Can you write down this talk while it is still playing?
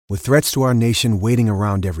With threats to our nation waiting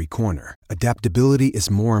around every corner, adaptability is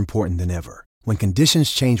more important than ever. When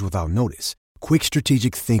conditions change without notice, quick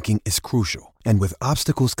strategic thinking is crucial. And with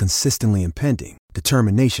obstacles consistently impending,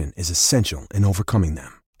 determination is essential in overcoming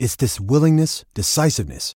them. It's this willingness,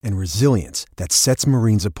 decisiveness, and resilience that sets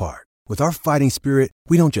Marines apart. With our fighting spirit,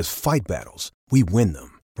 we don't just fight battles, we win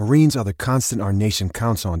them. Marines are the constant our nation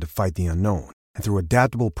counts on to fight the unknown. And through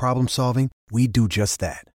adaptable problem solving, we do just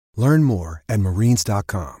that. Learn more at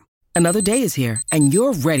marines.com. Another day is here, and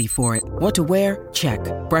you're ready for it. What to wear? Check.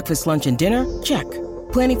 Breakfast, lunch, and dinner? Check.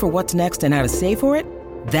 Planning for what's next and how to save for it?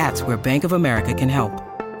 That's where Bank of America can help.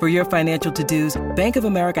 For your financial to-dos, Bank of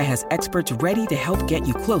America has experts ready to help get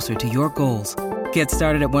you closer to your goals. Get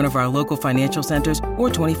started at one of our local financial centers or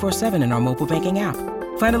 24/7 in our mobile banking app.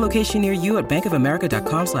 Find a location near you at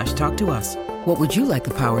bankofamerica.com/talktous. What would you like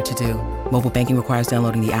the power to do? Mobile banking requires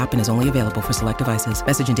downloading the app and is only available for select devices.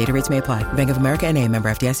 Message and data rates may apply. Bank of America N.A., member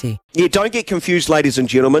FDIC. Yeah, don't get confused, ladies and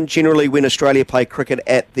gentlemen. Generally, when Australia play cricket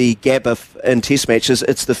at the Gabba in test matches,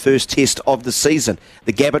 it's the first test of the season.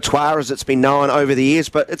 The Gabatoir, as it's been known over the years,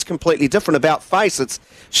 but it's completely different about face. It's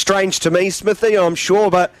strange to me, Smithy, I'm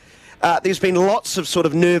sure, but there's been lots of sort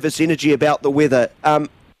of nervous energy about the weather.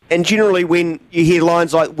 And generally, when you hear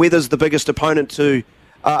lines like weather's the biggest opponent to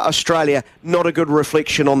Australia, not a good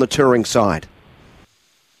reflection on the touring side.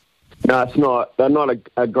 No, it's not. They're not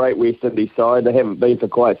a great West Indies side. They haven't been for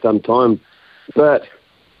quite some time. But,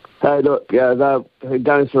 hey, look, they're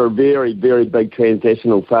going through a very, very big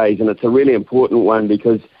transitional phase, and it's a really important one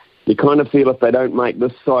because you kind of feel if they don't make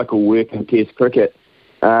this cycle work in Test cricket,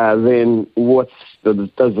 then what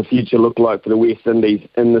does the future look like for the West Indies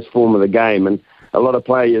in this form of the game? And a lot of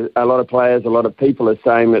players, a lot of people are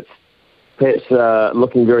saying it's perhaps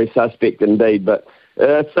looking very suspect indeed. But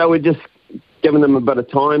so we're just giving them a bit of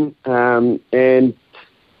time, and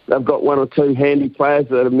they've got one or two handy players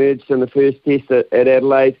that emerged in the first test at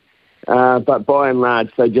Adelaide. But by and large,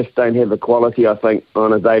 they just don't have the quality, I think,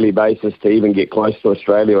 on a daily basis to even get close to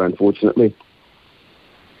Australia, unfortunately.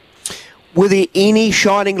 Were there any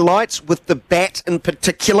shining lights with the bat in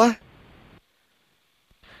particular?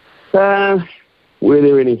 Were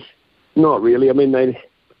there any? Not really. I mean,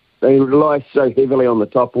 they rely so heavily on the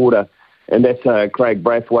top order, and that's Craig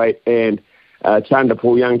Brathwaite and young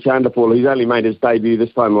Chanderpaul, who's only made his debut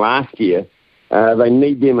this time last year. They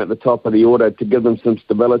need them at the top of the order to give them some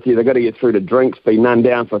stability. They've got to get through to drinks, be none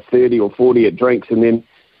down for 30 or 40 at drinks, and then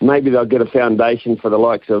maybe they'll get a foundation for the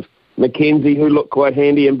likes of McKenzie, who looked quite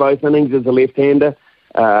handy in both innings as a left-hander.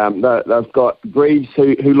 They've got Greaves,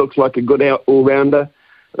 who looks like a good all-rounder.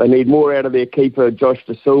 They need more out of their keeper, Josh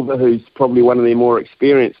De Silva, who's probably one of their more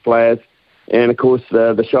experienced players. And, of course,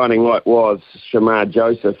 the shining light was Shamar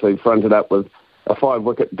Joseph, who fronted up with a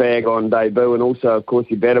 5-wicket bag on debut, and also, of course,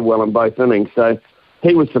 he batted well in both innings. So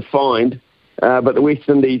he was the find, but the West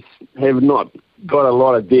Indies have not got a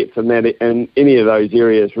lot of depth in any of those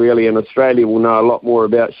areas, really, and Australia will know a lot more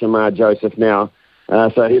about Shamar Joseph now,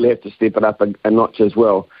 so he'll have to step it up a notch as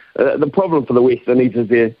well. The problem for the West Indies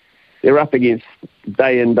is they're up against,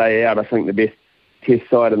 day in, day out, I think, the best test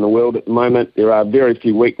side in the world at the moment. There are very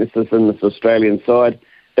few weaknesses in this Australian side,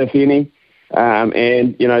 if any.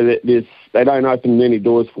 And, you know, they don't open many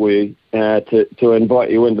doors for you to invite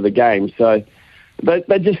you into the game. So they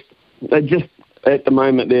just at the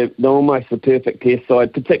moment, they're almost the perfect test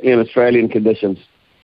side, particularly in Australian conditions.